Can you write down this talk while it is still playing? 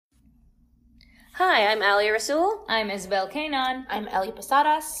Hi, I'm Ali Rasul. I'm Isabel Kanon. I'm Ellie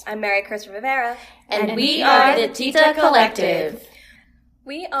Posadas. I'm Mary Christopher Rivera. And we are the Tita Collective.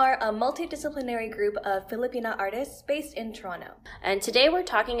 We are a multidisciplinary group of Filipina artists based in Toronto. And today we're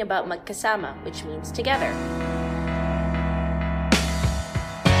talking about magkasama, which means together.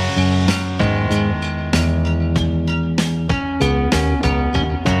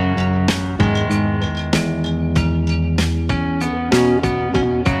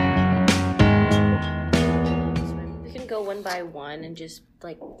 One by one and just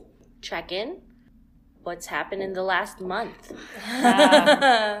check in what's happened in the last month.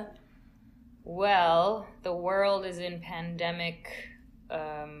 Well, the world is in pandemic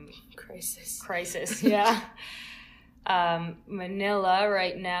crisis. Yeah. Manila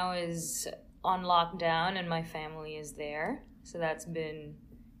right now is on lockdown and my family is there, so that's been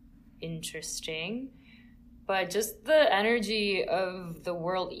interesting. But just the energy of the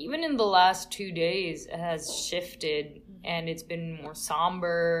world, even in the last 2 days, has shifted. And it's been more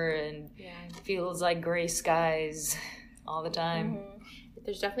somber and feels like gray skies all the time. Mm-hmm.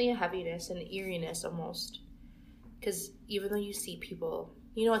 There's definitely a heaviness and eeriness almost. Because even though you see people,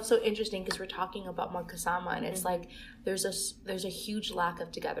 it's so interesting because we're talking about magkasama and it's like there's a huge lack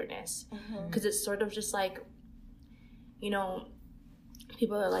of togetherness. Because it's sort of just like,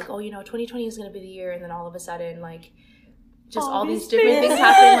 people are like, 2020 is going to be the year. And then all of a sudden, just all these different things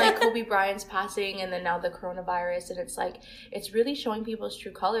happen, like Kobe Bryant's passing and then now the coronavirus. And it's like, it's really showing people's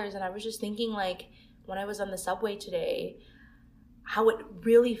true colors. And I was just thinking, when I was on the subway today, how it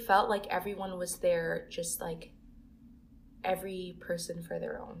really felt like everyone was there, just every person for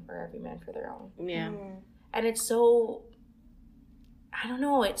their own, or every man for their own. Yeah. And it's so, I don't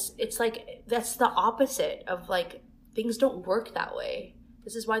know, it's like, that's the opposite of things don't work that way.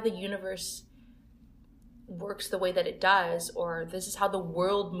 This is why the universe works the way that it does, or this is how the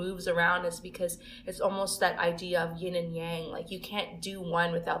world moves around, is because it's almost that idea of yin and yang. You can't do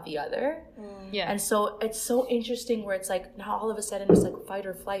one without the other. Yeah. And so it's so interesting where it's now all of a sudden it's fight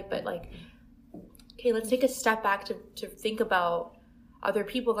or flight, but okay, let's take a step back to think about other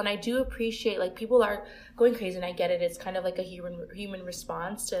people. And I do appreciate people are going crazy, and I get it. It's kind of like a human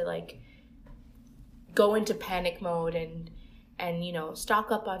response to go into panic mode and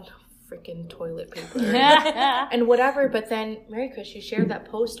stock up on freaking toilet paper and whatever. But then, Mary Chris, you shared that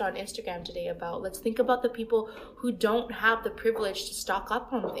post on Instagram today about, let's think about the people who don't have the privilege to stock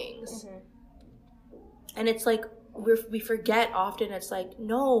up on things. And it's we forget often, it's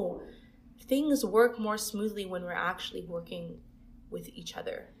no, things work more smoothly when we're actually working with each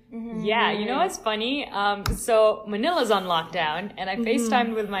other. Yeah, what's funny? So Manila's on lockdown, and I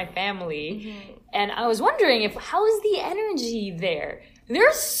FaceTimed with my family, and I was wondering how is the energy there?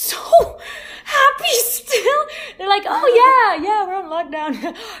 They're so happy still. They're like, oh yeah, we're on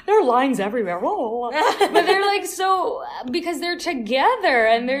lockdown. There are lines everywhere. But they're so, because they're together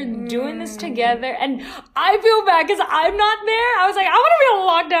and they're doing this together. And I feel bad because I'm not there. I was like, I want to be on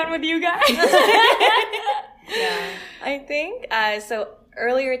lockdown with you guys. Yeah. I think, so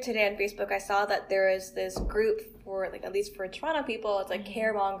earlier today on Facebook, I saw that there is this group for, at least for Toronto people, it's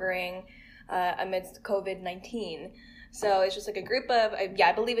caremongering amidst COVID-19. So it's just a group of,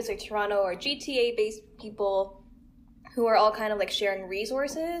 I believe it's Toronto or GTA-based people who are all kind of sharing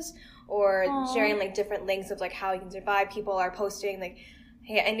resources or sharing different links of how you can survive. People are posting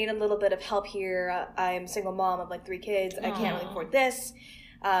hey, I need a little bit of help here. I'm a single mom of 3 kids. I can't really afford this.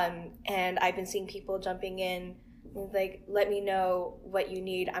 And I've been seeing people jumping in, let me know what you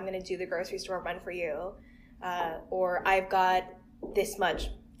need. I'm going to do the grocery store run for you. Or I've got this much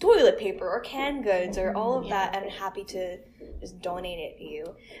toilet paper or canned goods or all of that, and I'm happy to just donate it to you.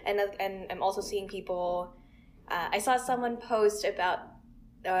 And I'm also seeing people, I saw someone post about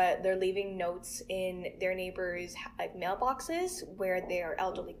they're leaving notes in their neighbors' mailboxes where they are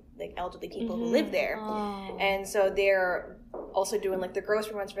elderly people who live there. And so they're also doing the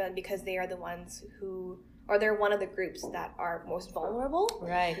grocery runs for them because they are the ones who, or they're one of the groups that are most vulnerable.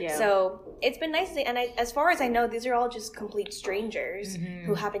 Right. Yeah. So it's been nice to, and as far as I know, these are all just complete strangers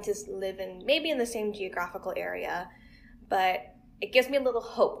who happen to live maybe in the same geographical area. But it gives me a little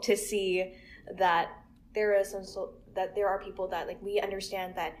hope to see that there are people that we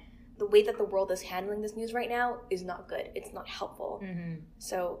understand that the way that the world is handling this news right now is not good. It's not helpful.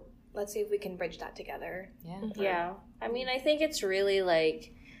 So let's see if we can bridge that together. Yeah. Yeah. I mean, I think it's really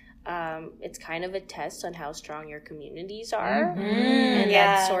it's kind of a test on how strong your communities are. And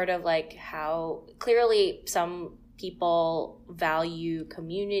that's sort of how clearly some people value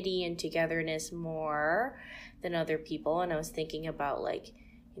community and togetherness more than other people. And I was thinking about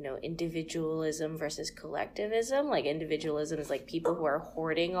individualism versus collectivism. Like individualism is like people who are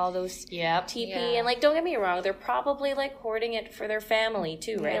hoarding all those TP, and like don't get me wrong, they're probably like hoarding it for their family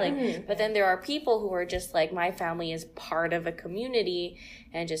too, right? Like, but then there are people who are just like, my family is part of a community,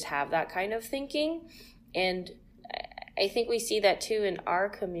 and just have that kind of thinking. And I think we see that too in our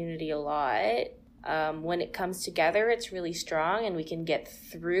community a lot. When it comes together, it's really strong, and we can get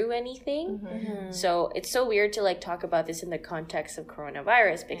through anything. So it's so weird to like talk about this in the context of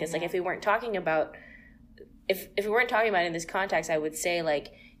coronavirus, because like if we weren't talking about it in this context, I would say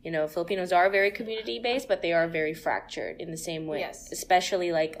like, Filipinos are very community based, but they are very fractured in the same way,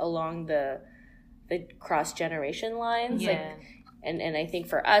 especially like along the cross generation lines. Like, and I think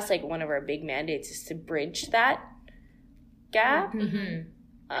for us, like one of our big mandates is to bridge that gap.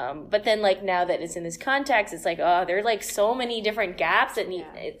 But then like now that it's in this context, it's like, oh, there are like so many different gaps that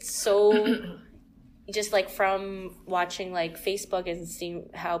it's so just like from watching like Facebook and seeing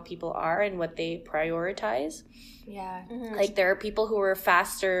how people are and what they prioritize. Like there are people who are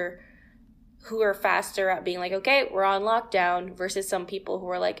faster at being like, okay, we're on lockdown, versus some people who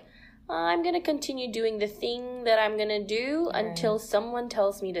are like, I'm going to continue doing the thing that I'm going to do until someone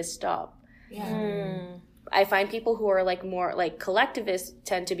tells me to stop. I find people who are like more like collectivists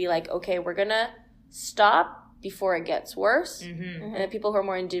tend to be like, okay, we're gonna stop before it gets worse. And the people who are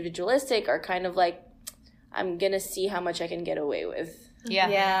more individualistic are kind of like, I'm gonna see how much I can get away with.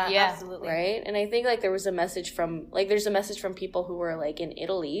 Absolutely. Right? And I think like there's a message from people who were like in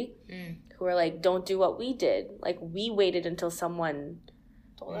Italy who are like, don't do what we did. Like we waited until someone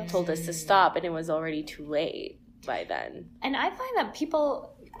told us to stop, and it was already too late by then. And I find that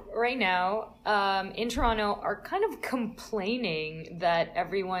people right now in Toronto are kind of complaining that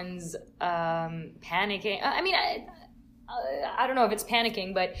everyone's panicking. I mean, I don't know if it's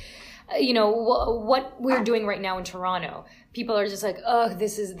panicking, but what we're doing right now in Toronto, people are just like, oh,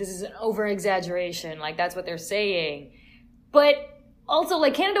 this is an over exaggeration. Like that's what they're saying. But also,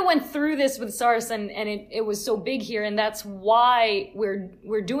 like Canada went through this with SARS, and it was so big here, and that's why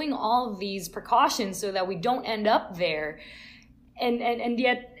we're doing all of these precautions so that we don't end up there. And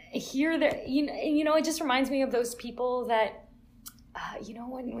yet here, there, it just reminds me of those people that,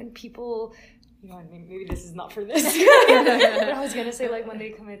 when people, maybe this is not for this, but I was gonna say like when they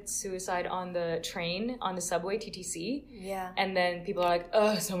commit suicide on the train, on the subway, TTC, and then people are like,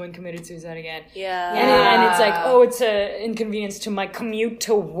 oh, someone committed suicide again, and it's like, oh, it's a inconvenience to my commute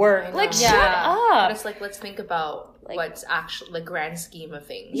to work. Like, shut up. But it's like, let's think about like, what's actually the grand scheme of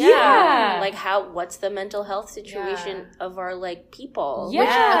things. Like what's the mental health situation of our like people? Which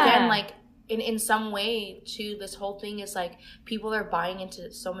again, like in some way too, this whole thing is like people are buying into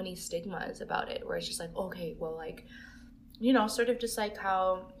so many stigmas about it, where it's just like, okay, well, like, sort of just like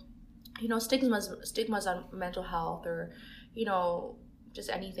how, stigmas on mental health, or, just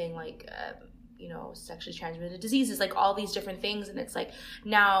anything like, sexually transmitted diseases, like all these different things. And it's like,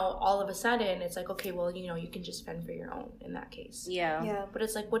 now all of a sudden it's like, okay, well, you can just fend for your own in that case. But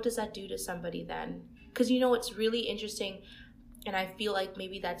it's like, what does that do to somebody then? Because it's really interesting, and I feel like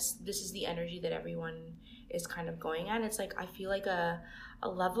maybe this is the energy that everyone is kind of going at. It's like, I feel like a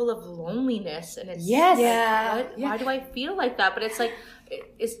level of loneliness, and it's why do I feel like that? But it's like,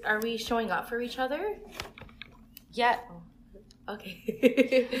 are we showing up for each other?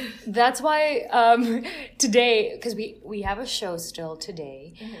 Okay. That's why today, because we have a show still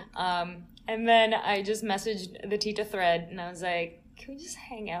today, and then I just messaged the Tita thread, and I was like, can we just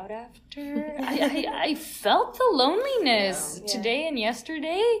hang out after? I felt the loneliness today and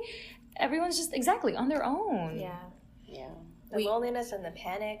yesterday. Everyone's just exactly on their own. The loneliness and the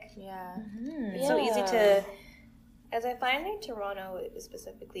panic. It's so easy to, as I find in Toronto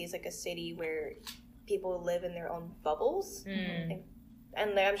specifically, is like a city where people live in their own bubbles, and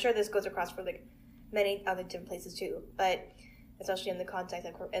I'm sure this goes across for like many other different places too, but especially in the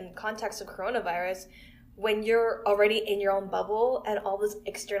context of coronavirus, when you're already in your own bubble and all this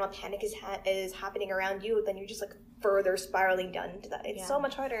external panic is happening around you, then you're just like further spiraling down into that. It's so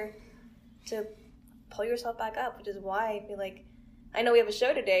much harder to pull yourself back up, which is why I feel like, I know we have a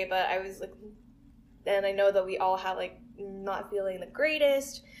show today, but I was like, and I know that we all have like not feeling the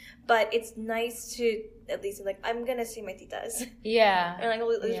greatest, but it's nice to at least like, I'm gonna see my titas. And like,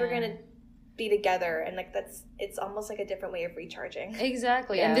 at least we're gonna be together, and like it's almost like a different way of recharging.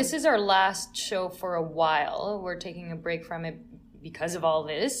 Exactly. And this is our last show for a while. We're taking a break from it because of all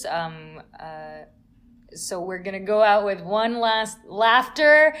this. So we're gonna go out with one last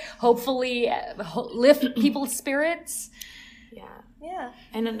laughter, hopefully lift people's spirits.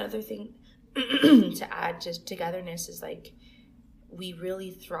 And another thing to add to togetherness is like, we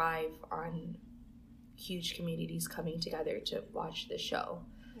really thrive on huge communities coming together to watch the show.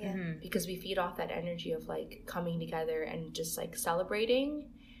 because we feed off that energy of like coming together and just like celebrating.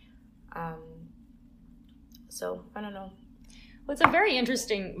 So I don't know. Well, it's a very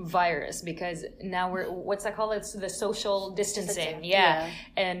interesting virus because now what's that called? It's the social distancing. Yeah.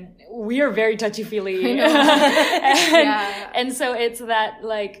 And we are very touchy-feely. And so it's that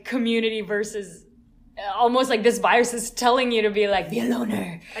like community versus almost like this virus is telling you to be like, be a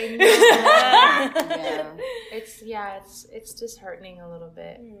loner. I know. It's disheartening a little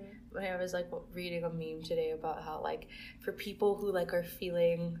bit. When I was like reading a meme today about how like for people who like are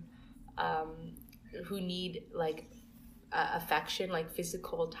feeling, who need like affection, like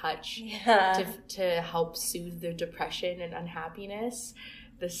physical touch to help soothe their depression and unhappiness,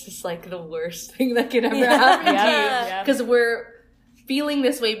 this is like the worst thing that can ever happen to you, because we're feeling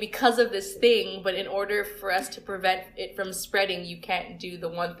this way because of this thing, but in order for us to prevent it from spreading, you can't do the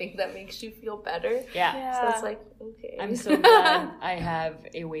one thing that makes you feel better. So it's like, okay, I'm so glad I have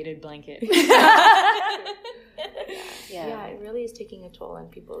a weighted blanket. It really is taking a toll on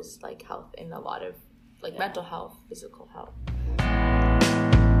people's like health and a lot of like mental health, physical health.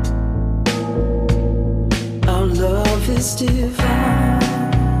 Our love is divine.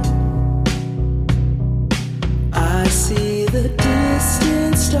 I see the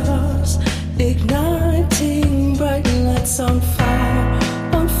distant stars igniting bright lights on fire,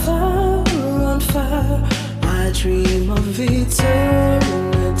 on fire, on fire. I dream of eternity.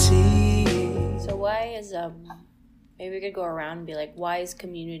 So why is maybe we could go around and be like, why is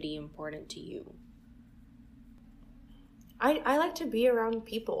community important to you? I like to be around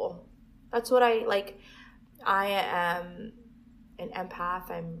people. That's what I like. I am an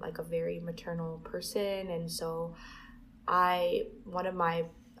empath. I'm like a very maternal person, and so I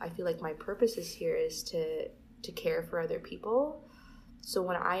feel like my purposes here is to care for other people. So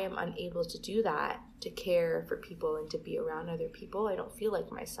when I am unable to do that, to care for people and to be around other people, I don't feel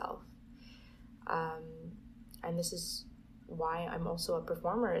like myself. And this is why I'm also a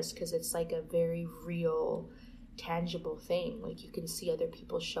performer, is because it's like a very real, tangible thing. Like you can see other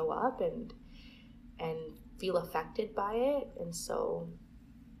people show up and feel affected by it, and so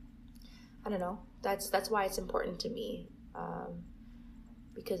I don't know. That's why it's important to me,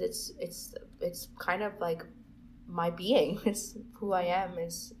 because it's kind of like my being. It's who I am.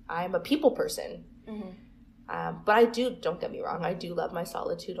 I'm a people person. But I don't get me wrong, I do love my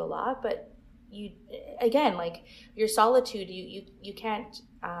solitude a lot. But you, again, like your solitude, you can't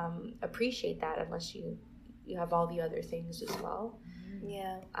appreciate that unless you have all the other things as well.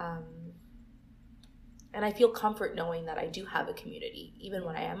 And I feel comfort knowing that I do have a community. Even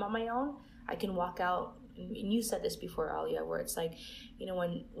when I am on my own, I can walk out, and you said this before, Alia, where it's like, you know,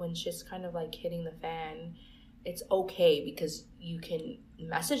 when shit's kind of like hitting the fan, it's okay because you can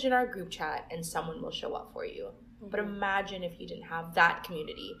message in our group chat and someone will show up for you. But imagine if you didn't have that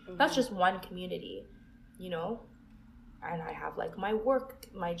community. That's just one community, you know? And I have like my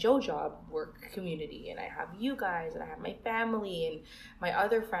JoJob work community, and I have you guys, and I have my family and my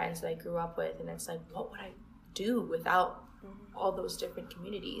other friends that I grew up with, and it's like, what would I do without all those different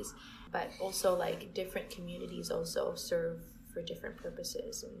communities? But also like different communities also serve for different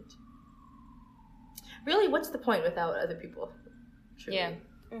purposes, and really, what's the point without other people? Truly.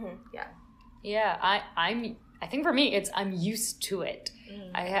 I think for me, I'm used to it.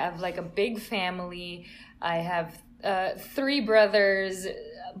 I have like a big family. I have 3 brothers,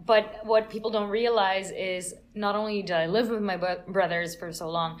 but what people don't realize is not only did I live with my brothers for so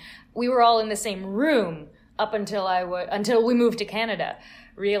long, we were all in the same room up until we moved to Canada,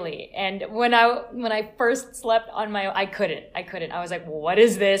 really. And when I first slept on my own, I couldn't. I was like, what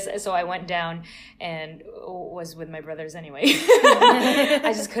is this? So I went down and was with my brothers anyway.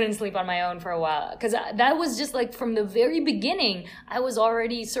 I just couldn't sleep on my own for a while, because that was just like from the very beginning, I was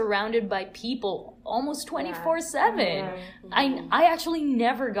already surrounded by people almost 24/7. I actually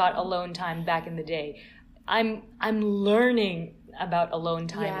never got alone time back in the day. I'm learning about alone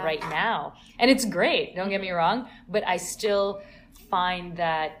time right now, and it's great, don't get me wrong, but I still find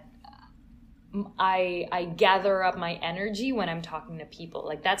that I gather up my energy when I'm talking to people.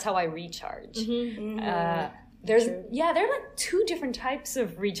 Like that's how I recharge. There are like 2 different types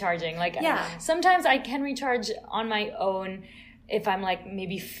of recharging. Like sometimes I can recharge on my own if I'm like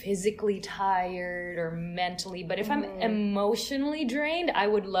maybe physically tired or mentally, but if I'm emotionally drained, I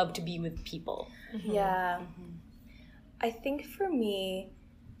would love to be with people. I think for me,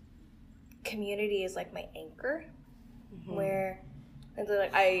 community is like my anchor, where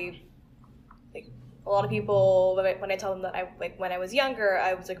a lot of people, when I tell them that when I was younger,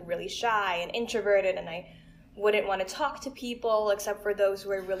 I was like really shy and introverted, and I wouldn't want to talk to people except for those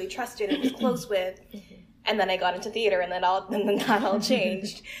who I really trusted and was close with. And then I got into theater, and then that all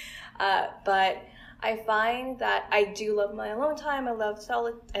changed. But I find that I do love my alone time. I love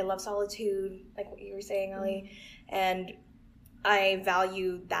solitude, like what you were saying, Ellie. And I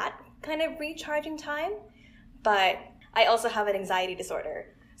value that kind of recharging time. But I also have an anxiety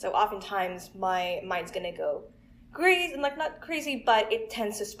disorder. So oftentimes my mind's going to go crazy, and like not crazy, but it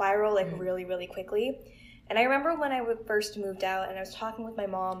tends to spiral like really, really quickly. And I remember when I first moved out, and I was talking with my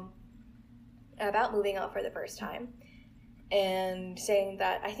mom about moving out for the first time, and saying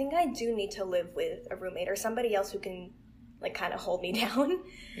that I think I do need to live with a roommate or somebody else who can like kind of hold me down,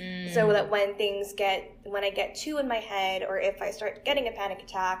 so that when I get too in my head, or if I start getting a panic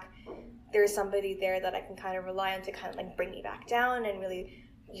attack, there's somebody there that I can kind of rely on to kind of like bring me back down and really,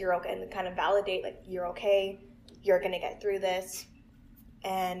 you're okay, and kind of validate like, you're okay, you're gonna get through this.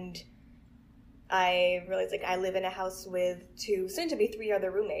 And I realized like I live in a house with 2, soon to be 3 other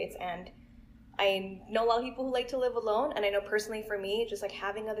roommates, and I know a lot of people who like to live alone, and I know personally for me, just like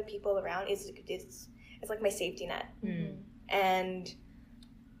having other people around is like my safety net. And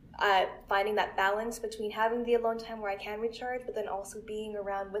finding that balance between having the alone time where I can recharge, but then also being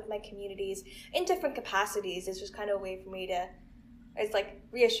around with my communities in different capacities is just kind of a way for me to, it's like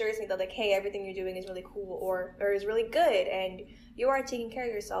reassures me that like, hey, everything you're doing is really cool or is really good, and you are taking care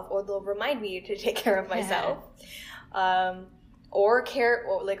of yourself, or they'll remind me to take care of myself. Or care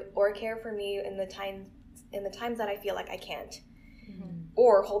for me in the times that I feel like I can't,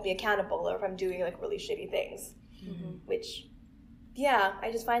 or hold me accountable, or if I'm doing like really shitty things, which, yeah,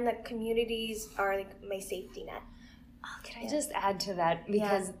 I just find that communities are like my safety net. Oh, can I just add to that?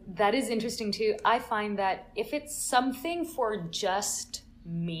 Because that is interesting too. I find that if it's something for just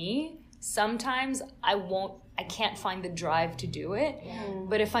me, sometimes I can't find the drive to do it.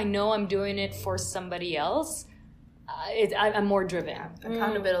 But if I know I'm doing it for somebody else, I'm more driven.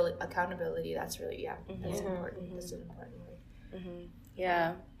 Accountability. That's really that's important. That's an important word.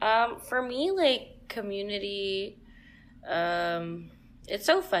 Yeah. For me, like community, it's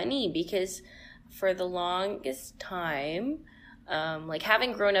so funny because for the longest time, like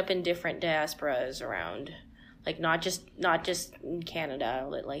having grown up in different diasporas around, like not just in Canada,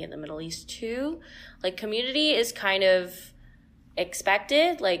 like in the Middle East too, like community is kind of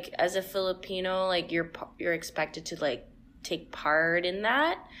expected. Like as a Filipino, like you're expected to like take part in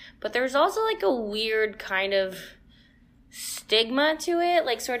that, but there's also like a weird kind of stigma to it,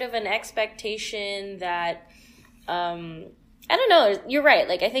 like sort of an expectation that I don't know, you're right,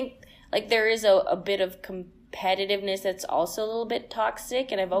 like I think like there is a bit of competitiveness that's also a little bit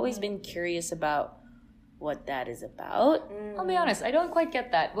toxic, and I've always been curious about what that is about. I'll be honest, I don't quite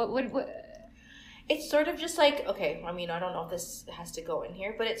get that. What It's sort of just like, okay, I mean, I don't know if this has to go in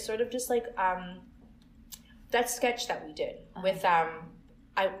here, but it's sort of just like that sketch that we did with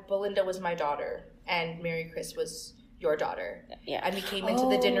Belinda was my daughter and Mary Chris was your daughter. Yeah. And we came into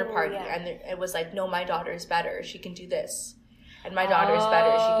the dinner party and it was like, no, my daughter's better. She can do this. And my daughter is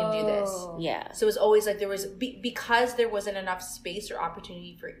better. She can do this. Yeah. So it was always like there was, because there wasn't enough space or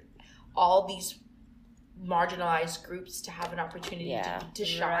opportunity for all these marginalized groups to have an opportunity to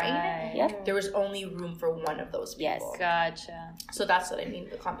shine. Right. Yep. There was only room for one of those people. Yes. Gotcha. So that's what I mean,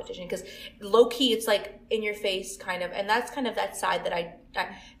 the competition. Because low key, it's like in your face kind of, and that's kind of that side that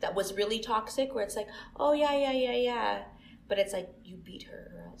that was really toxic, where it's like, oh yeah. But it's like, you beat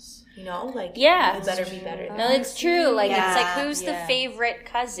her or else, you know? Like, you better be better than No, her. it's true. Like, it's like, who's the favorite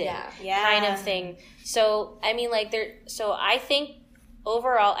cousin kind of thing. So, I mean, like, so I think,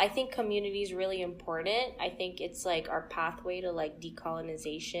 overall, I think community is really important. I think it's, like, our pathway to, like,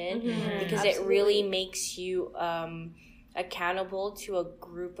 decolonization. Because it really makes you accountable to a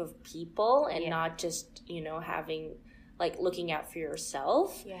group of people and not just, you know, having, like, looking out for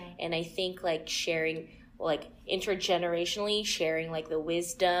yourself. Yeah. And I think, like, sharing... like intergenerationally sharing like the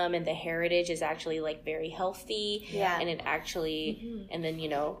wisdom and the heritage is actually like very healthy and it actually and then, you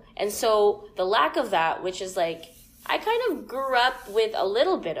know, and so the lack of that, which is like I kind of grew up with a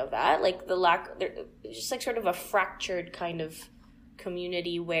little bit of that, like the lack, just like sort of a fractured kind of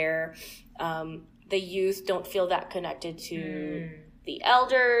community where the youth don't feel that connected to the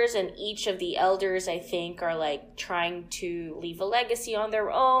elders, and each of the elders I think are like trying to leave a legacy on their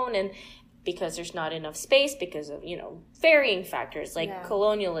own, and because there's not enough space because of, you know, varying factors like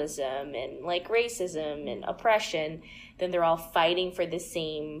colonialism and like racism and oppression, then they're all fighting for the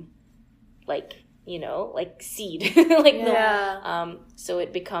same, like, you know, like seed. Like so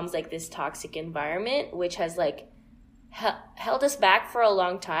it becomes like this toxic environment, which has like held us back for a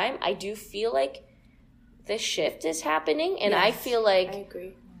long time. I do feel like the shift is happening, and I feel like I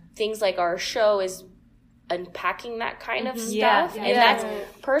agree. Things like our show is unpacking that kind of stuff. Yeah. And that's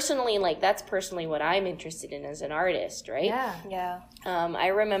personally what I'm interested in as an artist, right? Yeah. I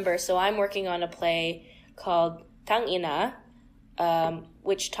remember, so I'm working on a play called Tangina,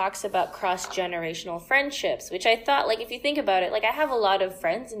 which talks about cross-generational friendships, which I thought, like, if you think about it, like, I have a lot of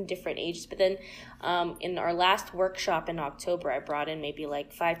friends in different ages, but then in our last workshop in October, I brought in maybe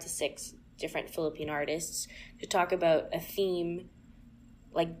like 5 to 6 different Philippine artists to talk about a theme,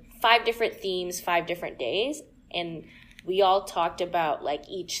 like 5 different themes, 5 different days, and we all talked about like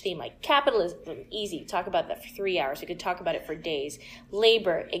each theme, like capitalism, easy, talk about that for 3 hours. We could talk about it for days.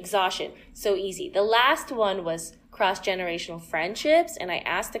 Labor, exhaustion, so easy. The last one was cross-generational friendships, and I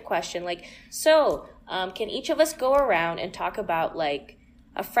asked the question like, so can each of us go around and talk about like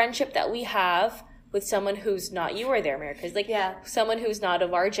a friendship that we have with someone who's not, you were there, America, like someone who's not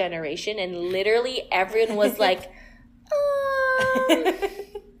of our generation, and literally everyone was like,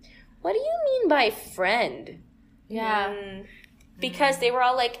 what do you mean by friend? Yeah. Because they were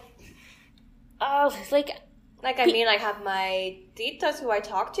all like, oh, Like, I mean, I have my titas who I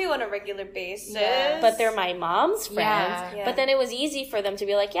talk to on a regular basis. but they're my mom's friends. Yeah. But then it was easy for them to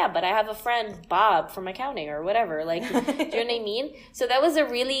be like, yeah, but I have a friend, Bob, from accounting or whatever. Like, do you know what I mean? So that was a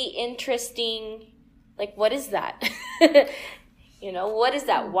really interesting, like, what is that? You know, what is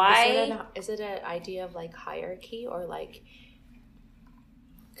that? Why? Is it an idea of like hierarchy or like,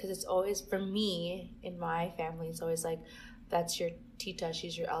 because it's always, for me, in my family, it's always like, that's your tita,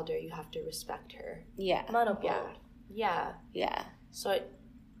 she's your elder, you have to respect her. Yeah. Yeah. Yeah. So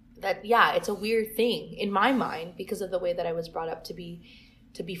it's a weird thing in my mind because of the way that I was brought up to be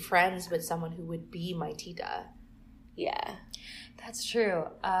friends with someone who would be my tita. Yeah. That's true.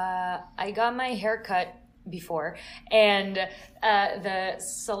 I got my hair cut before, and the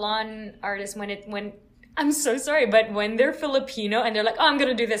salon artist, when I'm so sorry, but when they're Filipino and they're like, oh, I'm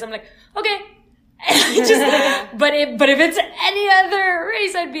gonna do this, I'm like, okay. But if it's any other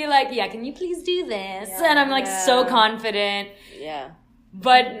race, I'd be like, yeah, can you please do this? And I'm like so confident. Yeah.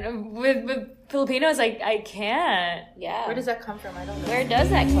 But with Filipinos, I can't. Yeah. Where does that come from? I don't know. Where does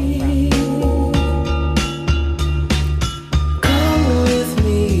that come from? Come with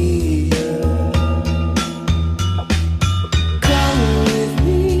me. Come with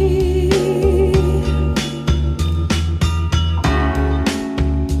me.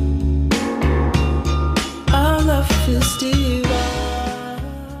 Our love is divine.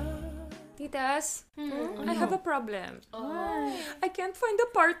 Titas, I have a problem. I can't find a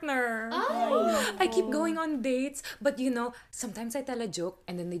partner. I keep going on dates, but sometimes I tell a joke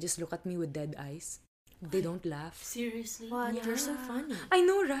and then they just look at me with dead eyes. They don't laugh. Seriously? What? You're so funny. I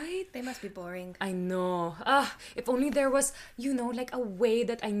know, right? They must be boring. I know. If only there was, like a way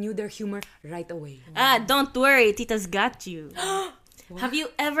that I knew their humor right away. Don't worry, Tita's got you. Have you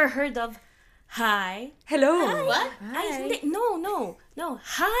ever heard of Hi? Hello. What? Hi. No.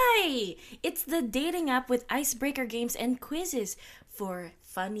 Hi! It's the dating app with icebreaker games and quizzes for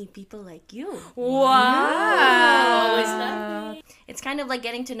funny people like you. Wow. It's kind of like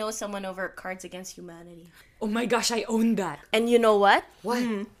getting to know someone over Cards Against Humanity. Oh my gosh, I own that. And you know what? What?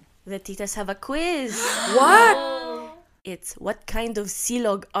 The Titas have a quiz. What? It's what kind of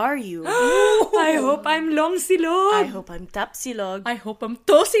silog are you? I hope I'm long silog. I hope I'm top silog. I hope I'm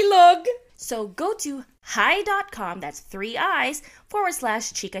to silog. So go to hi.com, that's 3 I's,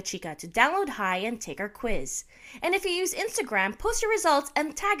 /Chica Chica to download Hi and take our quiz. And if you use Instagram, post your results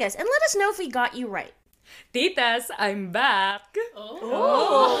and tag us and let us know if we got you right. Titas, I'm back. It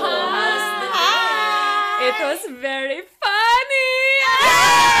was very funny.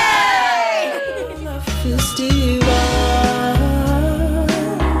 Love is divine.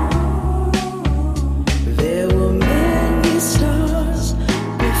 There were many stars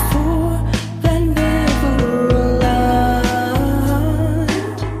before that never aligned.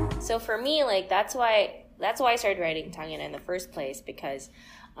 So for me, like, that's why I started writing Tangina in the first place, because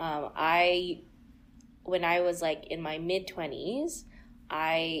when I was like in my mid-20s,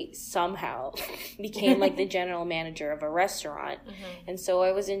 I somehow became like the general manager of a restaurant. And so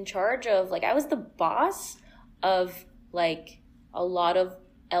I was in charge of, like, I was the boss of like a lot of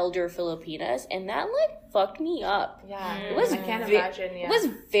elder Filipinas, and that like fucked me up. Yeah. It was I can't imagine. Yeah. It was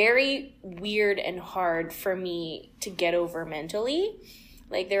very weird and hard for me to get over mentally.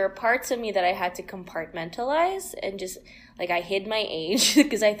 Like, there were parts of me that I had to compartmentalize and just, like, I hid my age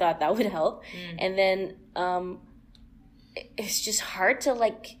because I thought that would help. And then it's just hard to,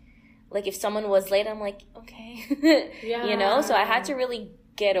 like if someone was late, I'm like, okay. You know? So I had to really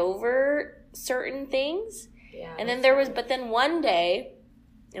get over certain things. Yeah. And then but then one day,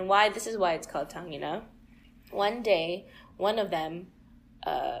 and this is why it's called Tangina, one day, one of them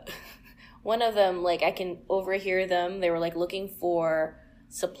one of them, like, I can overhear them. They were, like, looking for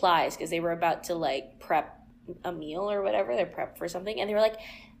supplies because they were about to, like, prep a meal or whatever. They're prepped for something. And they were like,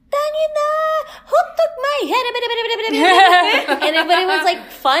 Tangina, who took my head? But it was,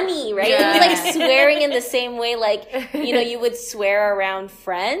 like, funny, right? It was, like, swearing in the same way, like, you know, you would swear around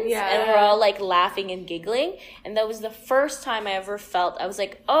friends. Yeah. And we're all, like, laughing and giggling. And that was the first time I ever felt, I was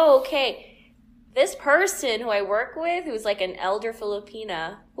like, oh, okay. This person who I work with, who's like an elder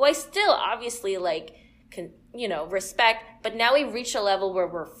Filipina, who I still obviously like, you know, respect, but now we've reached a level where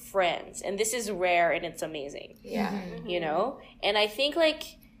we're friends, and this is rare and it's amazing. Yeah. You know? And I think like,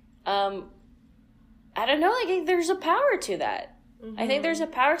 I don't know, like there's a power to that. I think there's a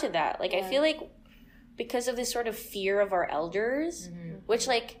power to that. Like I feel like because of this sort of fear of our elders, which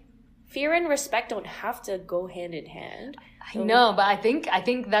like fear and respect don't have to go hand in hand. No, but I think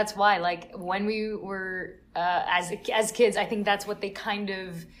that's why, like, when we were as kids, I think that's what they kind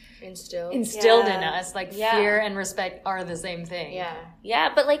of instilled in us. Like, fear and respect are the same thing. Yeah,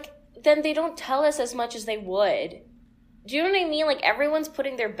 but like then they don't tell us as much as they would. Do you know what I mean? Like everyone's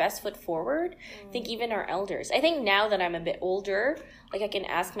putting their best foot forward. I think even our elders. I think now that I'm a bit older, like I can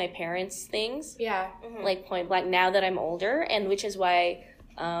ask my parents things. Yeah. Like point blank now that I'm older, and which is why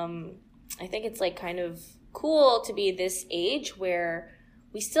I think it's like kind of cool to be this age where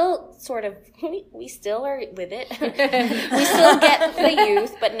we still sort of we still are with it. We still get the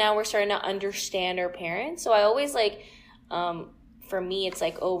youth, but now we're starting to understand our parents. So I always like for me it's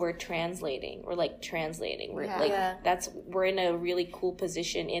like, oh, we're translating. We're in a really cool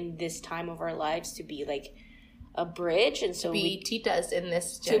position in this time of our lives to be like a bridge, and so be titas in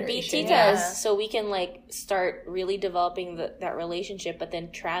this generation. To be titas, so we can like start really developing that relationship, but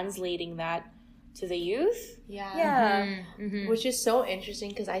then translating that to the youth. Which is so interesting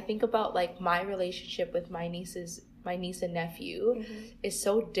because I think about like my relationship with my niece and nephew is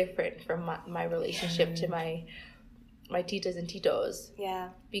so different from my relationship to my titas and titos.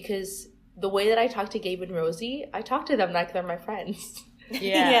 Because the way that I talk to Gabe and Rosie, I talk to them like they're my friends.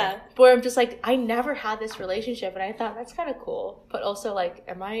 Where I'm just like, I never had this relationship, and I thought that's kind of cool, but also like,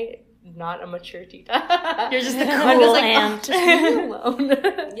 am I not a mature tita? You're just the cool aunt. Just leave me alone.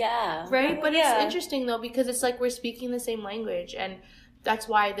 Right? But it's interesting though, because it's like we're speaking the same language, and that's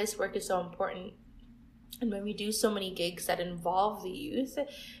why this work is so important. And when we do so many gigs that involve the youth,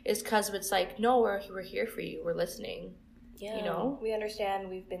 is because it's like, no, we're here for you. We're listening. You know? We understand.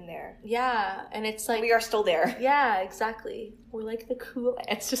 We've been there. Yeah. And it's like... We are still there. Yeah, exactly. We're like the cool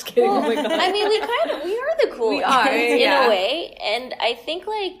ants. Just kidding. Well, oh my God. I mean, we are the cool ants in a way. And I think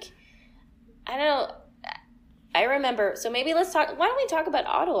like, I don't know, I remember, so maybe why don't we talk about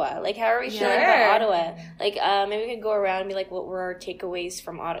Ottawa? Like, how are we feeling about Ottawa? Like, maybe we could go around and be like, what were our takeaways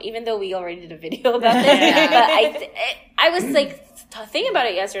from Ottawa? Even though we already did a video about this. But I was like, thinking about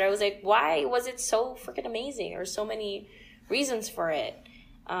it yesterday. I was like, why was it so freaking amazing? Or so many reasons for it.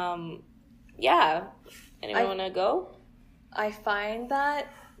 Anyone want to go? I find that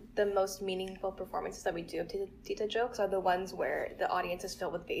the most meaningful performances that we do of Tita jokes are the ones where the audience is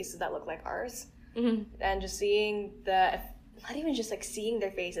filled with faces that look like ours. And just seeing not even just like seeing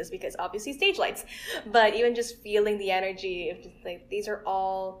their faces, because obviously stage lights, but even just feeling the energy of just like, these are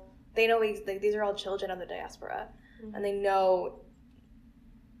all children of the diaspora, and they know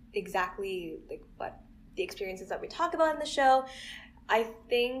exactly like what the experiences that we talk about in the show. I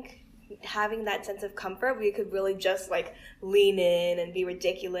think having that sense of comfort, we could really just like lean in and be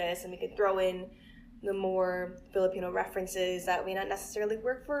ridiculous, and we could throw in the more Filipino references that may not necessarily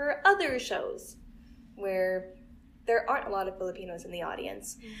work for other shows where there aren't a lot of Filipinos in the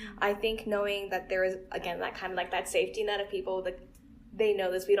audience. I think knowing that there is, again, that kind of like that safety net of people that they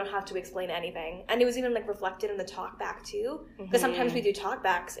know this, we don't have to explain anything. And it was even like reflected in the talk back too, because sometimes we do talk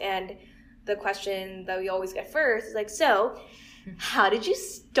backs and the question that we always get first is like, so how did you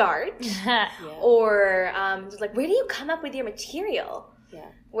start? Or just like, where do you come up with your material?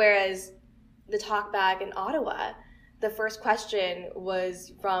 Whereas the talk back in Ottawa, the first question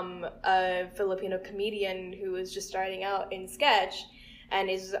was from a Filipino comedian who was just starting out in sketch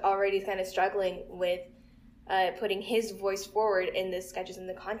and is already kind of struggling with putting his voice forward in the sketches and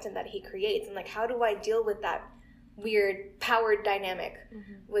the content that he creates. And like, how do I deal with that weird power dynamic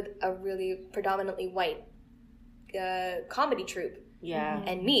with a really predominantly white comedy troupe?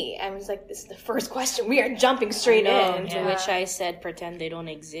 And me. I was like, this is the first question. We are jumping straight in. To which I said, pretend they don't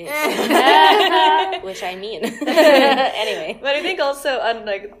exist. Which I mean. Anyway. But I think also,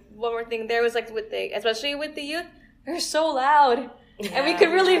 like, one more thing, there was like, especially with the youth, they're so loud. And we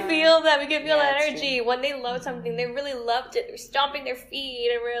could really feel that. We could feel that energy. True. When they loved something, they really loved it. They're stomping their feet,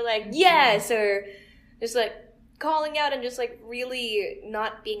 and we're like, yes! Or just like, calling out and just like really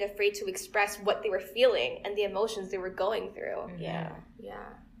not being afraid to express what they were feeling and the emotions they were going through. Yeah.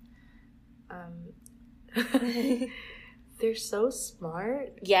 They're so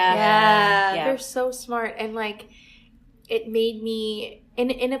smart. Yeah. They're so smart, and like it made me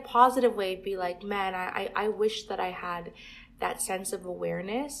in a positive way be like, man, I wish that I had that sense of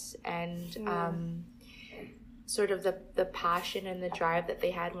awareness and sort of the passion and the drive that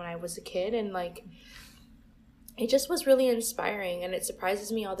they had when I was a kid. And like it just was really inspiring, and it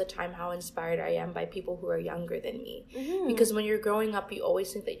surprises me all the time how inspired I am by people who are younger than me. Because when you're growing up, you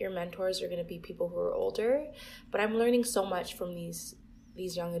always think that your mentors are going to be people who are older, but I'm learning so much from these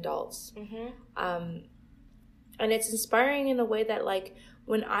young adults. And it's inspiring in a way that like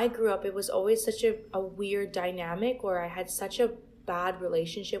when I grew up, it was always such a weird dynamic where I had such a bad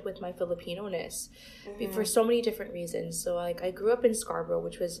relationship with my Filipino-ness for so many different reasons. So like I grew up in Scarborough,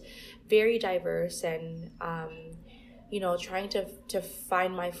 which was very diverse, and you know, trying to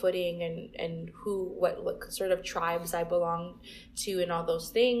find my footing and what sort of tribes I belonged to and all those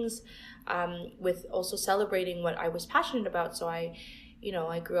things, with also celebrating what I was passionate about. So I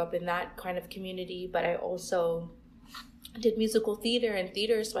grew up in that kind of community, but I also did musical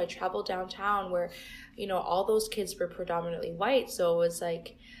theater, so I traveled downtown where, you know, all those kids were predominantly white. So it was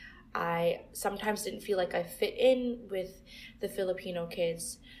like I sometimes didn't feel like I fit in with the Filipino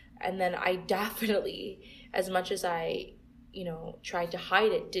kids. And then I definitely, as much as I, you know, tried to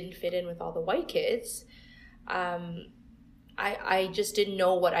hide it, didn't fit in with all the white kids. I just didn't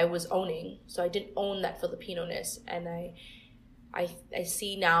know what I was owning. So I didn't own that Filipino-ness. And I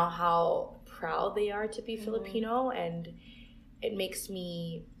see now how proud they are to be Filipino, and it makes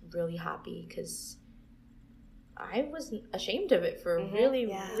me really happy because I was ashamed of it for a really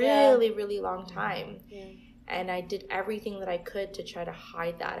long time. And I did everything that I could to try to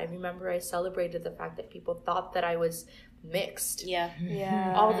hide that. I remember I celebrated the fact that people thought that I was mixed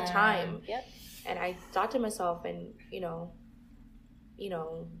all the time. And I thought to myself, and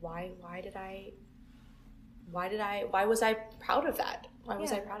why was I proud of that? Why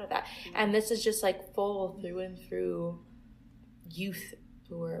was I proud of that? And this is just like full through and through youth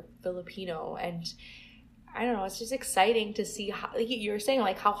who are Filipino. And I don't know, it's just exciting to see how, like you were saying,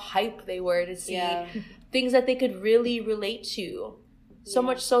 like how hype they were to see things that they could really relate to. So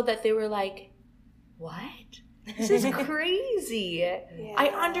much so that they were like, what? This is crazy. I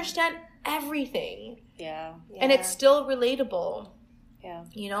understand everything. And it's still relatable.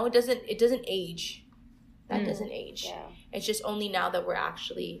 You know, it doesn't age. That doesn't age. It's just only now that we're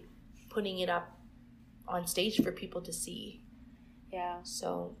actually putting it up on stage for people to see.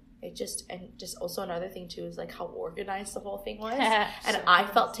 So it just also another thing too is like how organized the whole thing was. And I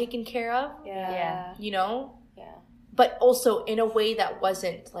felt taken care of. You know? But also in a way that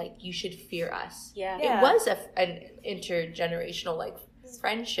wasn't like, you should fear us. It was an intergenerational like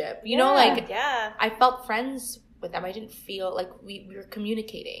friendship. You know, like I felt friends with them. I didn't feel like we were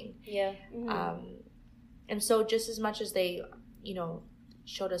communicating. And so just as much as they, you know,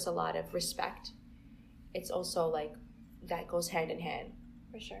 showed us a lot of respect, it's also like that goes hand in hand.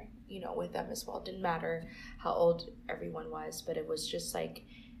 For sure. You know, with them as well. It didn't matter how old everyone was, but it was just like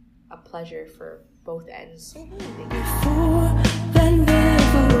a pleasure for both ends. Before then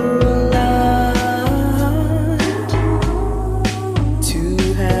never allowed to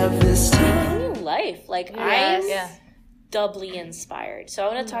have this time. Life. Like I'm doubly inspired. So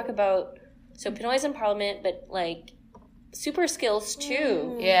I want to talk about Pinoys in Parliament, but like super skills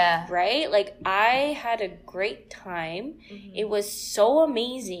too. Right? Like I had a great time. It was so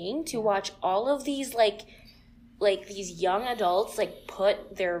amazing to watch all of these like these young adults like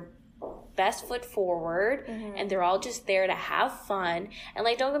put their best foot forward, and they're all just there to have fun. And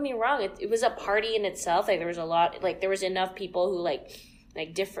like, don't get me wrong, it was a party in itself. Like there was a lot, like there was enough people who like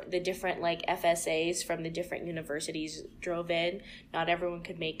different like FSAs from the different universities drove in. Not everyone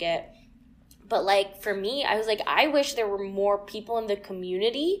could make it. But, like, for me, I was like, I wish there were more people in the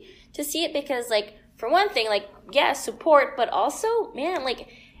community to see it because, like, for one thing, like, support, but also, man, like,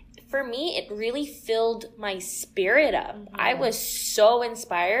 for me, it really filled my spirit up. I was so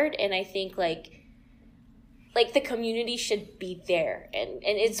inspired, and I think, like the community should be there. And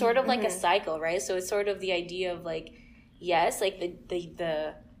it's sort of like a cycle, right? So it's sort of the idea of, like, yes, like,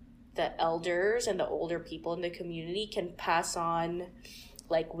 the elders and the older people in the community can pass on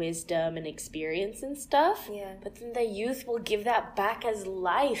like wisdom and experience and stuff, but then the youth will give that back as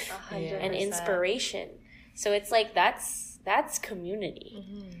life 100%. And inspiration. So it's like that's community.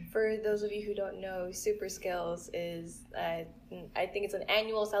 For those of you who don't know, Super Skills is I think it's an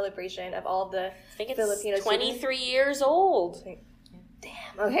annual celebration of all the Filipino 23 students. years old.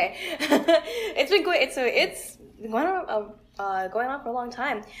 Damn. Okay. It's been great. So it's going on for a long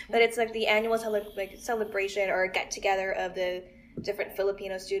time. But it's like the annual celebration or get together of the different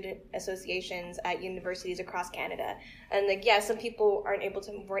Filipino student associations at universities across Canada. And like, yeah, some people weren't able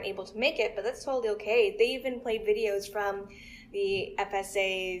to make it, but that's totally okay. They even played videos from the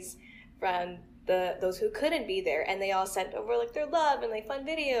FSAs, from those who couldn't be there, and they all sent over like their love and like fun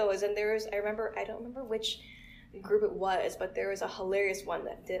videos. And I don't remember which group it was, but there was a hilarious one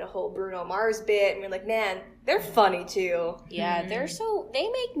that did a whole Bruno Mars bit, and we're like, man, they're funny too. Yeah, they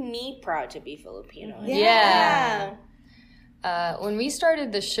make me proud to be Filipino. Yeah. When we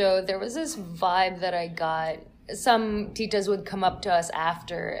started the show, there was this vibe that I got. Some titas would come up to us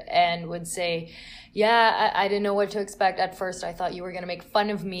after and would say, yeah, I didn't know what to expect at first. I thought you were going to make fun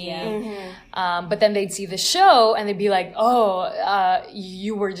of me. Yeah. But then they'd see the show and they'd be like, oh,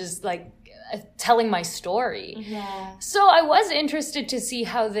 you were just like telling my story. Yeah. So I was interested to see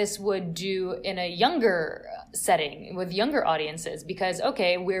how this would do in a younger setting with younger audiences, because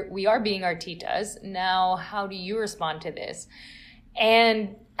okay, we are being our titas. Now, how do you respond to this?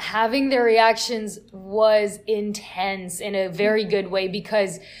 And having their reactions was intense in a very good way,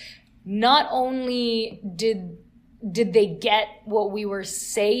 because not only did they get what we were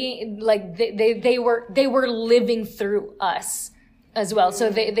saying, like they were living through us as well. So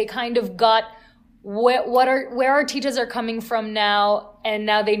they kind of got where our titas are coming from now, and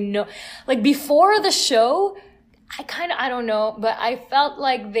now they know. Like before the show, I don't know, but I felt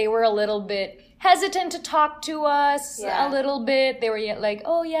like they were a little bit hesitant to talk to us a little bit. They were like,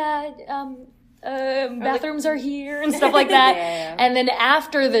 oh yeah, bathrooms are here and stuff like that. Yeah. And then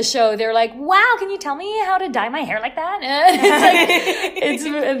after the show, they're like, wow, can you tell me how to dye my hair like that? It's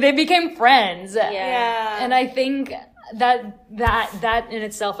like, they became friends. Yeah. And I think that in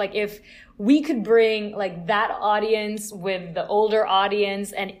itself, like if we could bring like that audience with the older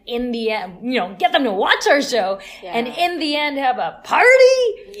audience, and in the end, get them to watch our show, and in the end have a party.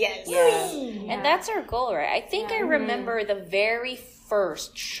 Yes. Yeah. And that's our goal, right? I think I remember the very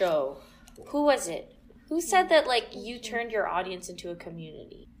first show. Who was it? Who said that like you turned your audience into a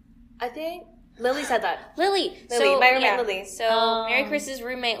community? I think Lily said that. Lily. So, my roommate Lily. So Mary Chris's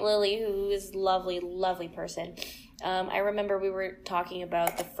roommate Lily, who is lovely, lovely person. I remember we were talking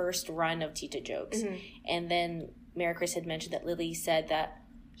about the first run of Tita Jokes, and then Mary Chris had mentioned that Lily said that,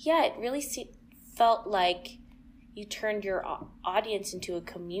 yeah, it really felt like you turned your audience into a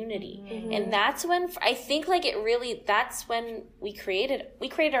community. And that's when I think like that's when we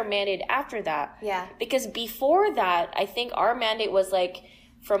created our mandate after that. Yeah. Because before that, I think our mandate was like,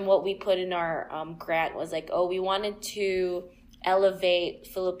 from what we put in our grant, was like, we wanted to elevate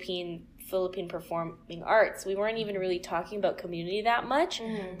Philippine performing arts. We weren't even really talking about community that much.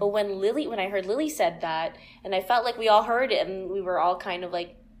 But when I heard Lily said that, and I felt like we all heard it, and we were all kind of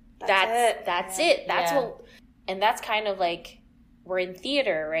like, that's it. What, and that's kind of like, we're in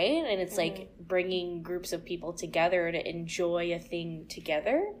theater, right? And it's like bringing groups of people together to enjoy a thing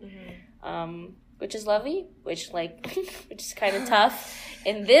together, which is lovely, which is kind of tough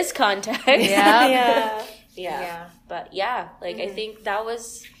in this context. Yeah. But yeah, like I think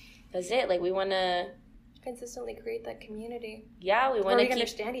that's it. Like we want to consistently create that community. Yeah, we want to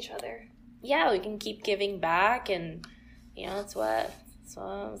understand each other. Yeah, we can keep giving back, and that's why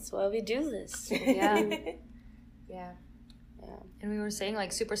we do this. Yeah. And we were saying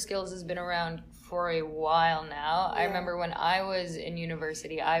like Super Skills has been around for a while now. I remember when I was in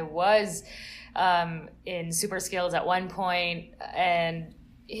university, I was in Super Skills at one point, and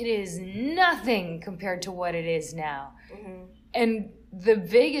it is nothing compared to what it is now. And the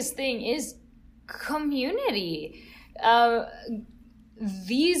biggest thing is community.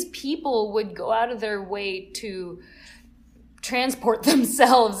 These people would go out of their way to transport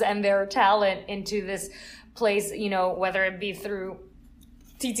themselves and their talent into this place, whether it be through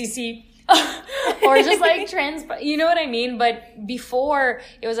TTC or just like you know what I mean? But before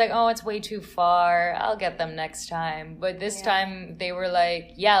it was like, it's way too far, I'll get them next time. But this time they were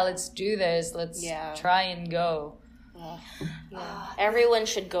like, let's do this. Let's try and go. Everyone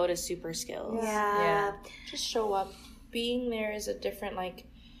should go to Super Skills. Yeah. Just show up. Being there is a different, like,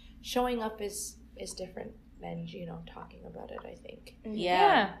 showing up is different than, talking about it, I think.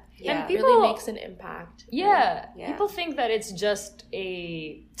 Yeah. And people, really makes an impact. Yeah. People think that it's just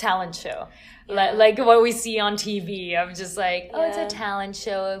a talent show. Like what we see on TV. I'm just like, it's a talent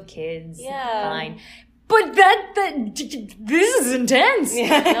show of kids. Yeah. Fine. But this is intense.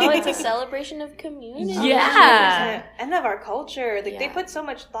 No, it's a celebration of community. Yeah. And of our culture. Like they put so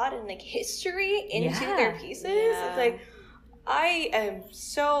much thought and like history into their pieces. Yeah. It's like, I am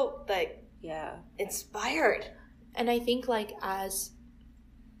so like inspired. And I think like as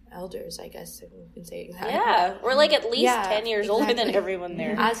elders, I guess we can say that. Yeah, we're like at least Yeah, 10 years older than exactly. everyone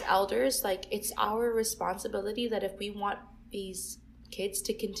there. As elders, like it's our responsibility that if we want these kids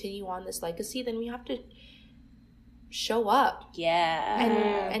to continue on this legacy, then we have to show up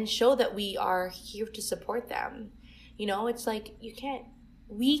Yeah. and show that we are here to support them. You know, it's like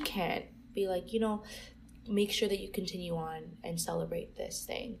we can't be like, you know, make sure that you continue on and celebrate this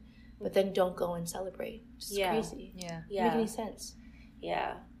thing, but then don't go and celebrate. It's Yeah. crazy. Yeah. Doesn't make any sense.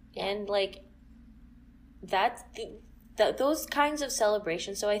 Yeah. And like that's those kinds of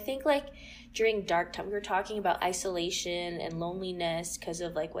celebrations. So I think like during dark time we were talking about isolation and loneliness because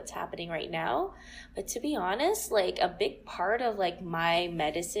of like what's happening right now. But to be honest, like a big part of like my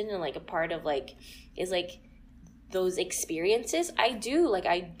medicine and like a part of like is like those experiences. I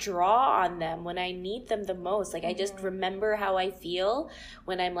draw on them when I need them the most. Like I just remember how I feel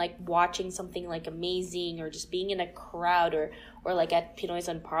when I'm like watching something like amazing or just being in a crowd or like at Pinoy's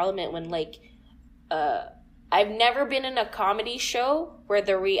on Parliament when like I've never been in a comedy show where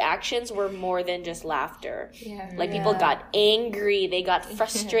the reactions were more than just laughter. Yeah. Like people got angry, they got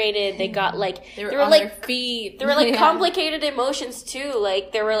frustrated, they got like They were there were on like their feet. there were like complicated emotions too.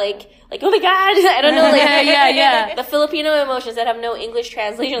 Like there were like oh my god, I don't know, like yeah. the Filipino emotions that have no English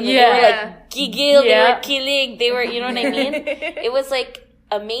translation. They Yeah. were like gigil, they Yeah. were kilig, they were, you know what I mean? It was like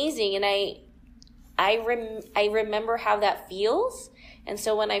amazing, and I remember how that feels. And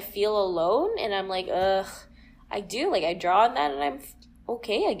so when I feel alone and I'm like, ugh, I draw on that and I'm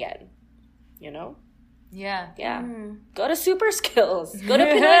okay again, you know? Yeah. Yeah. Go to Super Skills. Go to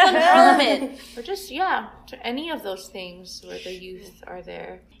Pinoy's on Parliament. Or just, to any of those things where the youth are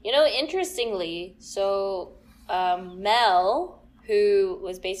there. You know, interestingly, so Mel, who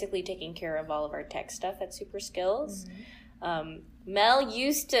was basically taking care of all of our tech stuff at Super Skills, Mel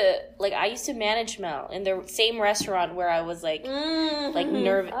used to, I used to manage Mel in the same restaurant where I was,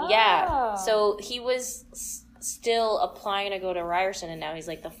 nervous. Oh. Yeah. So he was still applying to go to Ryerson, and now he's,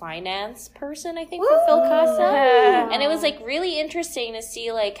 the finance person, I think, for Phil Casa. And it was, really interesting to see,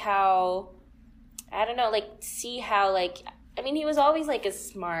 how, I don't know, see how, I mean, he was always, a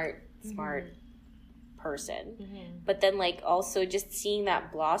smart person. But then, also just seeing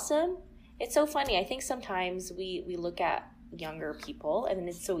that blossom, it's so funny. I think sometimes we look at younger people and then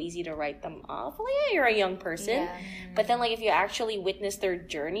it's so easy to write them off. Well, yeah, you're a young person. Yeah. But then, if you actually witness their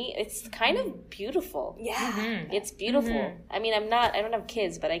journey, it's kind of beautiful. Yeah. It's beautiful. I mean, I don't have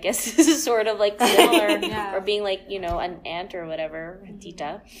kids, but I guess this is sort of, similar. Or being, an aunt or whatever, a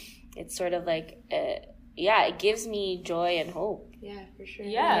tita. It's sort of it gives me joy and hope. Yeah, for sure.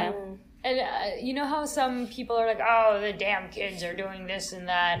 Yeah. And you know how some people are like, oh, the damn kids are doing this and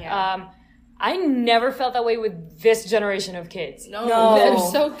that. Yeah. I never felt that way with this generation of kids. No. They're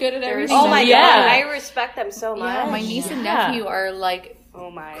so good at everything. Oh my god, I respect them so much. Yeah, my niece and nephew are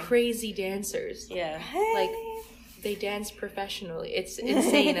oh my, crazy dancers. Yeah. They dance professionally. It's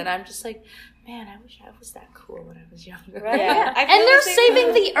insane. And I'm just like, man, I wish I was that cool when I was younger. Right? Yeah. And they're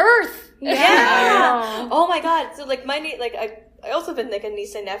saving the earth. Yeah. Oh my god. So my niece, I also been a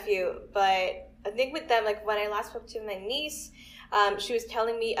niece and nephew, but I think with them, when I last spoke to my niece, she was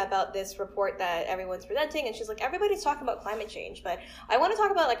telling me about this report that everyone's presenting, and she's like, everybody's talking about climate change, but I want to talk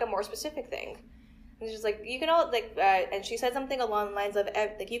about a more specific thing. And she's like, you can all and she said something along the lines of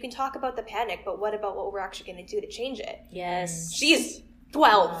you can talk about the panic, but what about what we're actually going to do to change it? Yes. She's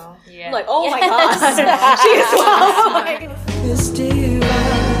 12. Wow. Yeah. I'm like, oh my god, she is 12. This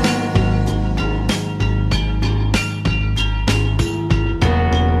divine.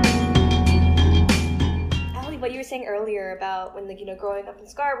 What you were saying earlier about when growing up in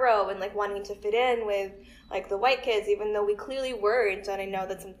Scarborough and wanting to fit in with the white kids, even though we clearly weren't, and I know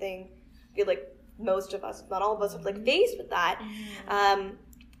that's something I feel like most of us, if not all of us, have faced with that.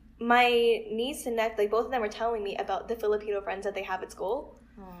 My niece and nephew, both of them were telling me about the Filipino friends that they have at school.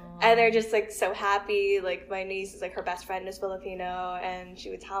 And they're just so happy. My niece is her best friend is Filipino, and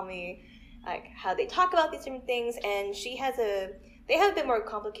she would tell me how they talk about these different things, and they have a bit more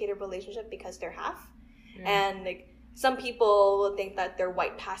complicated relationship because they're half. And some people will think that they're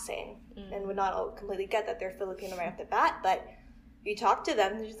white passing and would not all completely get that they're Filipino right off the bat. But you talk to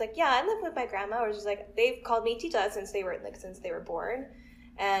them, they're just I live with my grandma, or just they've called me tita since they were born.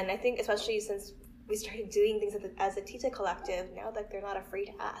 And I think especially since we started doing things as a tita collective, now they're not afraid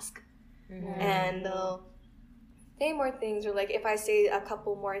to ask, and they'll say more things, or if I say a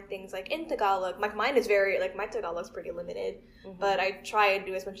couple more things in Tagalog, mine is very my Tagalog's pretty limited, but I try and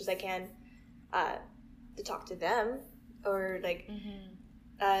do as much as I can to talk to them, or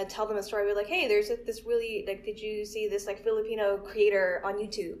tell them a story. We're like, hey, there's this really, like, did you see this, like, Filipino creator on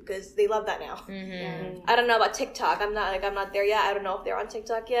YouTube? Because they love that now. Mm-hmm. I don't know about TikTok. I'm not there yet. I don't know if they're on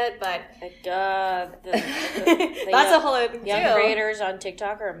TikTok yet, but that's a whole other thing, young too. creators on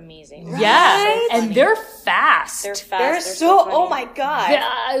TikTok are amazing. Yeah, and they're fast. They're fast. They're so funny. oh my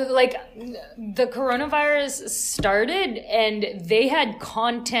God. Like, the coronavirus started and they had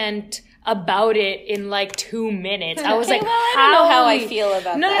content about it in like 2 minutes. I was like, I don't know how I feel about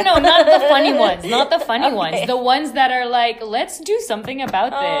that. No, not the funny ones. Not the funny ones. The ones that are like, let's do something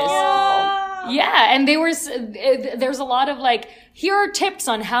about this. Yeah, and they were, there's a lot of like, here are tips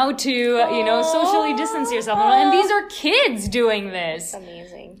on how to, socially distance yourself. And these are kids doing this.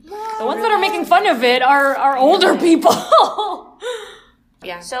 Amazing. The ones that are making fun of it are older people.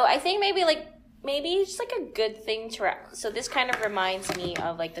 Yeah. So I think maybe it's like a good thing to wrap. So this kind of reminds me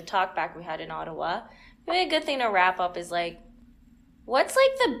of like the talk back we had in Ottawa. Maybe a good thing to wrap up is like, what's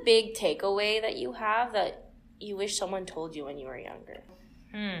like the big takeaway that you have that you wish someone told you when you were younger?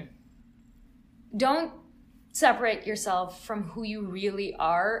 Don't separate yourself from who you really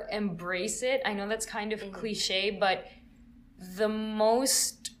are. Embrace it. I know that's kind of cliche, but the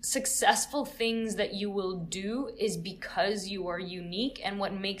most successful things that you will do is because you are unique, and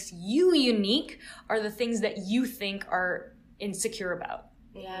what makes you unique are the things that you think are insecure about.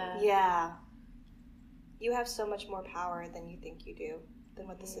 Yeah. You have so much more power than you think you do, than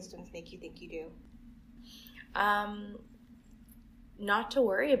what the systems make you think you do. Not to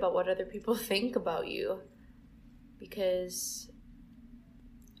worry about what other people think about you, because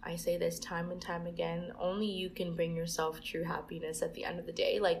I say this time and time again, only you can bring yourself true happiness at the end of the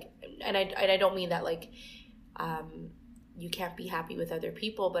day. Like, and I don't mean that like you can't be happy with other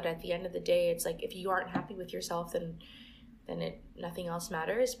people, but at the end of the day, it's like if you aren't happy with yourself, then nothing else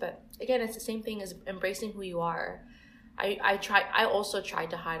matters. But again, it's the same thing as embracing who you are. I also tried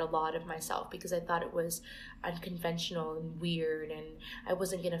to hide a lot of myself because I thought it was unconventional and weird and I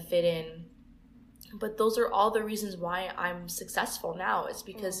wasn't gonna fit in. But those are all the reasons why I'm successful now. It's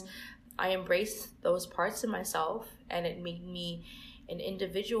because I embraced those parts of myself, and it made me an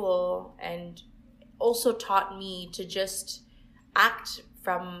individual, and also taught me to just act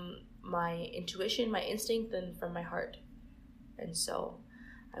from my intuition, my instinct, and from my heart. And so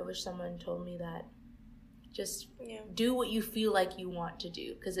I wish someone told me that. Just do what you feel like you want to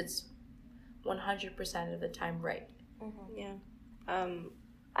do, because it's 100% of the time right.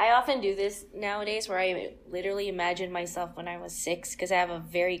 I often do this nowadays where I literally imagine myself when I was 6 because I have a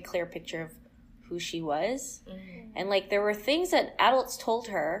very clear picture of who she was. And like there were things that adults told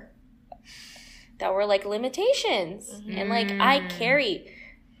her that were like limitations. And like I carry,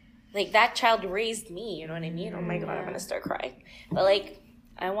 like that child raised me, you know what I mean? Oh my God, I'm going to start crying. But like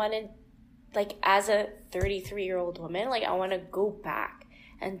I wanted, like as a 33-year-old woman, like I want to go back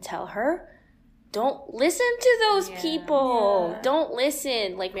and tell her, don't listen to those people. Don't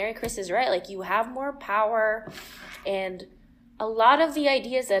listen. Like Mary Chris is right. Like you have more power. And a lot of the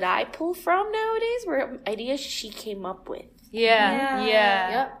ideas that I pull from nowadays were ideas she came up with.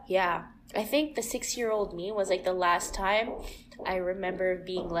 Yeah. I think the 6-year-old me was like the last time I remember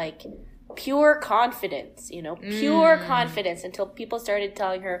being like pure confidence, pure confidence until people started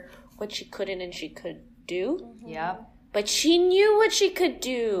telling her what she couldn't and she could do. But she knew what she could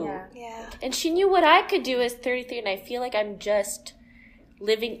do. And she knew what I could do as 33, and I feel like I'm just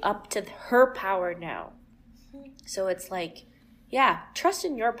living up to her power now. So it's like, trust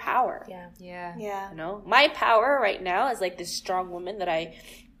in your power. My power right now is like this strong woman that I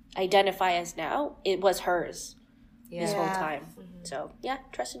identify as now. It was hers this whole time. So,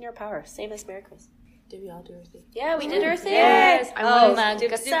 trust in your power. Same as Mary Chris. Did we all do our thing? Yeah, we did our thing. Yes. I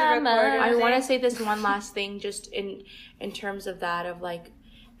want to say this one last thing, just in terms of that, of like,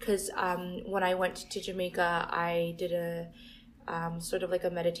 because when I went to Jamaica, I did a sort of like a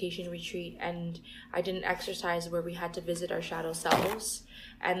meditation retreat, and I did an exercise where we had to visit our shadow selves,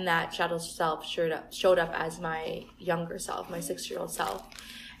 and that shadow self showed up as my younger self, my 6-year-old self.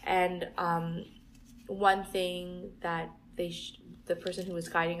 And one thing that the person who was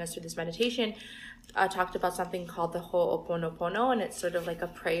guiding us through this meditation talked about something called the Ho'oponopono, and it's sort of like a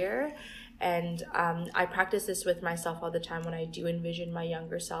prayer. And I practice this with myself all the time when I do envision my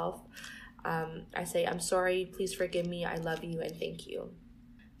younger self. I say, I'm sorry, please forgive me, I love you, and thank you.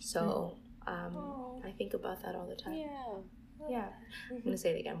 So I think about that all the time. I'm going to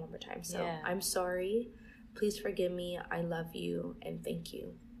say it again one more time. So I'm sorry, please forgive me, I love you, and thank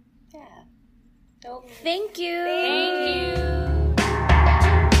you. Oh, thank you. Thank you.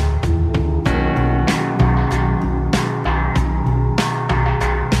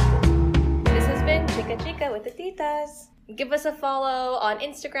 This has been Chica Chica with the Titas. Give us a follow on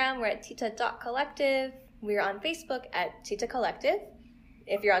Instagram. We're at tita.collective. We're on Facebook at Tita Collective.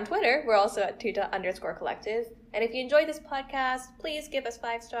 If you're on Twitter, we're also at Tita_collective. And if you enjoyed this podcast, please give us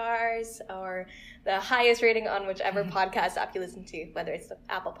 5 stars or the highest rating on whichever podcast app you listen to, whether it's the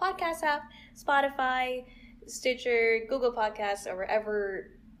Apple Podcast app, Spotify, Stitcher, Google Podcasts, or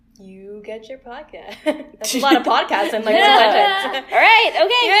wherever you get your podcast. That's a lot of podcasts in like 2 minutes. All right.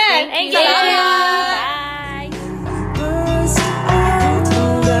 Okay. Yeah. Thank you. Bye. Burst out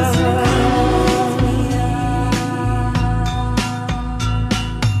love.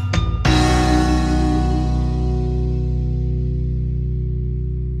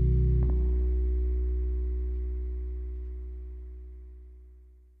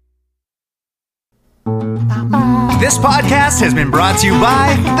 This podcast has been brought to you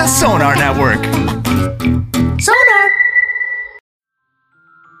by the Sonar Network. Sonar!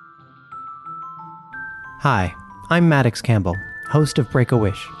 Hi, I'm Maddox Campbell, host of Break a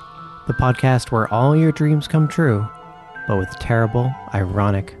Wish, the podcast where all your dreams come true, but with terrible,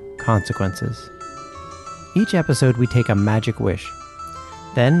 ironic consequences. Each episode, we take a magic wish.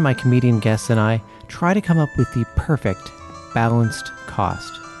 Then, my comedian guests and I try to come up with the perfect, balanced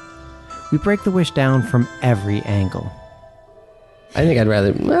cost. We break the wish down from every angle. I think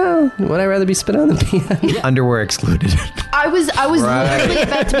would I rather be spit on than pee on? Underwear excluded. I was literally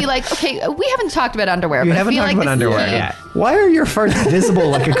about to be like, okay, we haven't talked about underwear. You but haven't I feel talked like about this is underwear a- yet. Why are your farts visible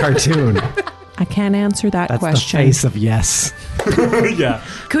like a cartoon? I can't answer that That's question. the face of yes. Yeah.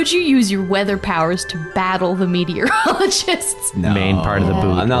 Could you use your weather powers to battle the meteorologists? No. Main part of the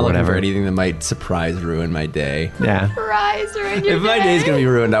boot I'm not or looking whatever. for anything that might surprise ruin my day. Yeah. Rise or in your If my day? day's gonna be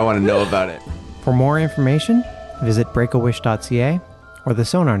ruined, I want to know about it. For more information, visit breakawish.ca or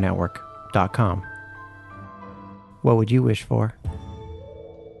thesonarnetwork.com. What would you wish for?